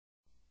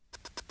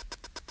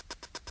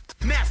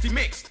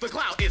NastyMix, the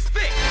cloud is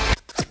thick.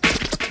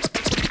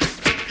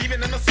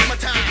 Even in the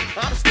summertime,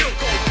 I'm still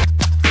cold.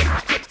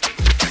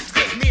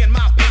 Cause me and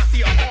my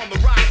posse are on the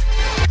rise.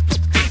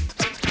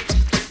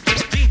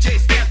 DJ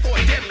stands for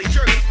deadly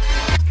jerk.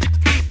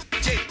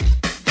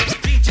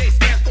 DJ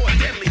stands for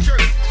deadly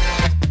jerk.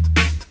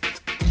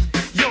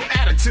 Yo,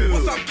 attitude.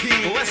 What's up,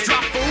 kid? Let's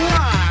drop the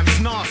rhymes.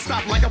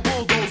 Non-stop like a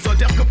bulldozer,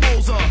 deaf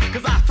composer.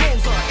 Cause I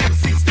throws a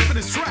MC stiffing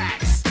his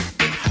tracks.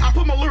 I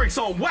put my lyrics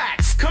on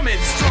wax, coming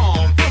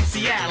strong from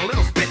Seattle.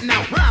 Little spitting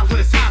out rhymes when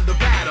it's time to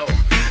battle.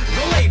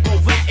 The label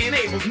that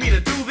enables me to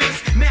do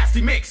this,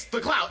 NastyMix, the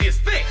cloud is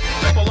thick.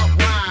 Double up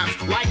rhymes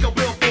like a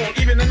billboard.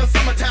 Even in the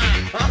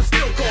summertime, I'm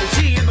still cold.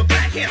 G in the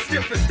back, hand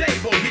stiff and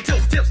stable. He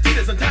tilts, tips,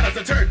 teeters, and tatters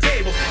and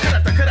turntables. Cut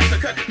after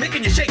cut,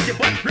 making you shake your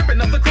butt.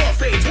 Ripping up the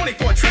crossfade,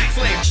 24 tracks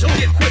length. Show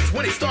get quits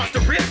when he starts to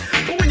rip.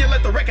 But when you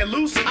let the record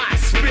loose, I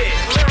spit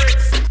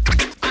lyrics.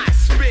 I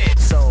spit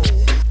soul.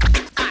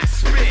 I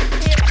spit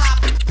hip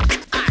hop.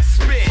 I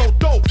spit so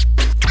dope.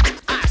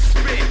 I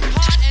spit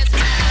hard as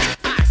hell.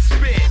 I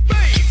spit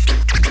bass.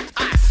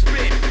 I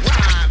spit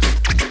rhymes.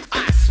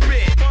 I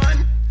spit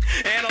fun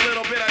and a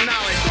little bit of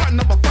knowledge. Starting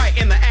up a fight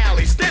in the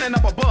alley, standing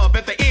up above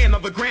at the end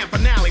of the grand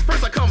finale.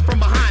 First I come from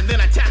behind,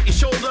 then I tap your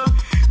shoulder.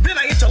 Then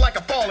I hit you like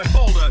a falling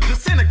boulder,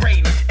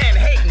 disintegrating and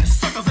hating.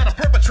 Suckers that are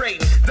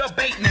perpetrating,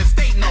 debating and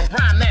stating a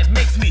rhyme that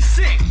makes me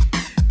sick.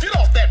 Get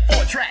off that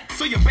 4-track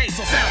so your bass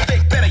will sound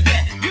thick. Better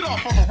yet, get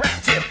off of the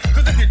rap tip.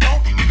 Cause if you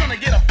don't, you're gonna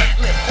get a fat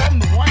lip from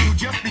the one who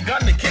just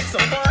begun to kick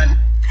some fun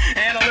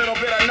and a little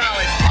bit of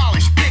knowledge.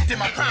 Polished, picked in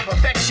my prime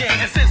perfection.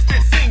 And since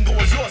this single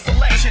was your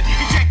selection,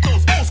 eject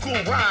those old school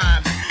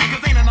rhymes.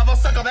 Cause ain't another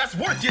sucker that's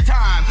worth your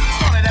time.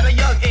 Started at a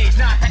young age,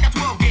 now I got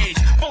 12 gauge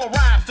full of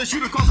rhymes to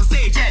shoot across the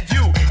stage at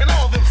you. And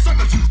all them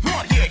suckers you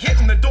brought here,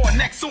 hitting the door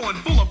next on,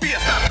 full of fear.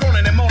 Stop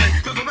groaning and moaning,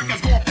 cause the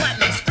record's going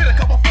platinum. Spit a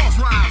couple false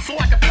rhymes so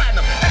I can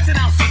flatten them. Acting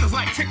out suckers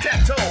like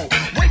tic-tac-toe,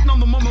 waiting on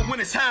the moment when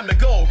it's time to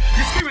go.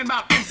 You're screaming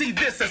about MC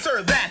this and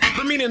sir that.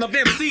 The meaning of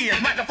MC is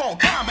microphone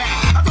combat.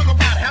 I talk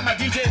about how my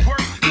DJ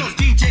works, cause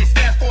DJ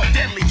stands for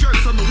deadly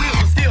jerks. On the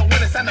wheels of steel when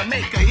it's time to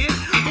make a hit.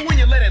 But when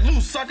you let it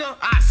loose, sucker,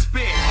 I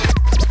spit.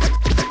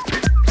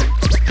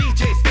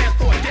 DJ stands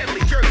for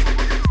deadly jerks.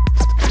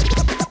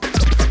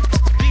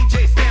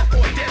 DJ stands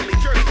for deadly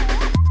jerks.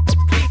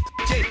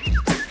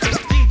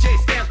 DJ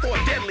stands for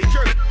deadly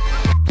jerks.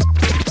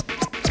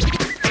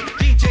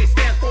 DJ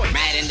stands for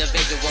mad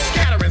individual.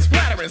 Scattering,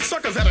 splattering,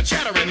 suckers that are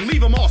chattering.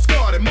 Leave them all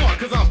scarred and marked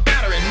cause I'm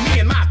battering. Me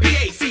and my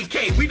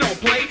PACK, we don't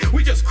play.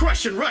 We just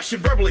crush and rush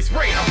and verbally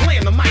spray. I'm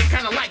playing the mic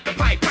kinda like the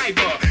Pied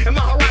Piper. And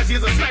Maharaji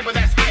is a sniper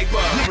that's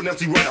hyper. Rip an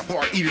MC right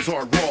apart, eat his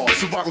hard raw.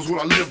 Survival's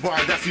what I live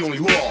by, that's the only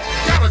law.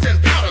 Dollars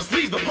and powders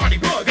leave the party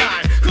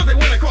bug-eyed. Cause they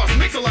went across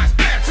mix-a-lot's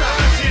bad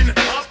time.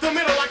 Up the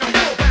middle like a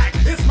rollback.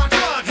 It's my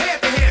drug,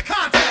 hand-to-hand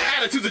contact.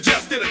 Attitudes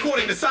adjusted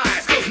according to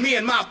size. Cause me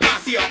and my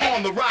posse are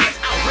on the rise.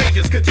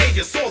 Outrageous,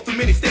 contagious, sold through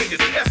many stages.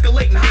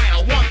 Escalating high,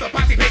 I want the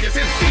posse pages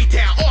in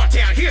C-Town,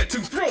 R-Town. Here to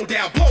throw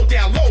down, blow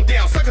down, low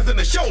down. Suckers in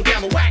the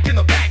showdown, the whack in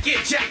the back.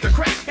 Get jacked, the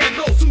crack. And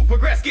those who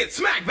progress get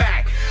smacked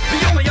back.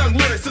 The only young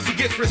lyricist who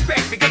gets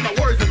respect because my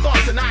words and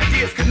thoughts and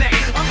ideas connect.